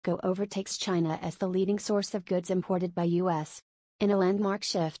Mexico overtakes China as the leading source of goods imported by U.S. In a landmark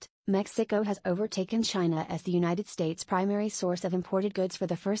shift, Mexico has overtaken China as the United States' primary source of imported goods for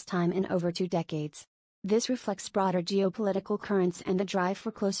the first time in over 2 decades. This reflects broader geopolitical currents and a drive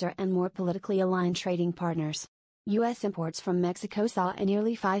for closer and more politically aligned trading partners. U.S. imports from Mexico saw a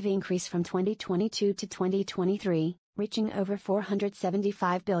nearly 5% increase from 2022 to 2023, reaching over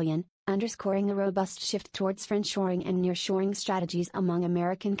 $475 billion, underscoring a robust shift towards friendshoring and nearshoring strategies among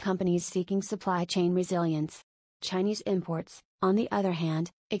American companies seeking supply chain resilience. Chinese imports, on the other hand,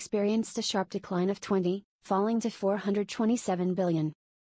 experienced a sharp decline of 20%, falling to $427 billion.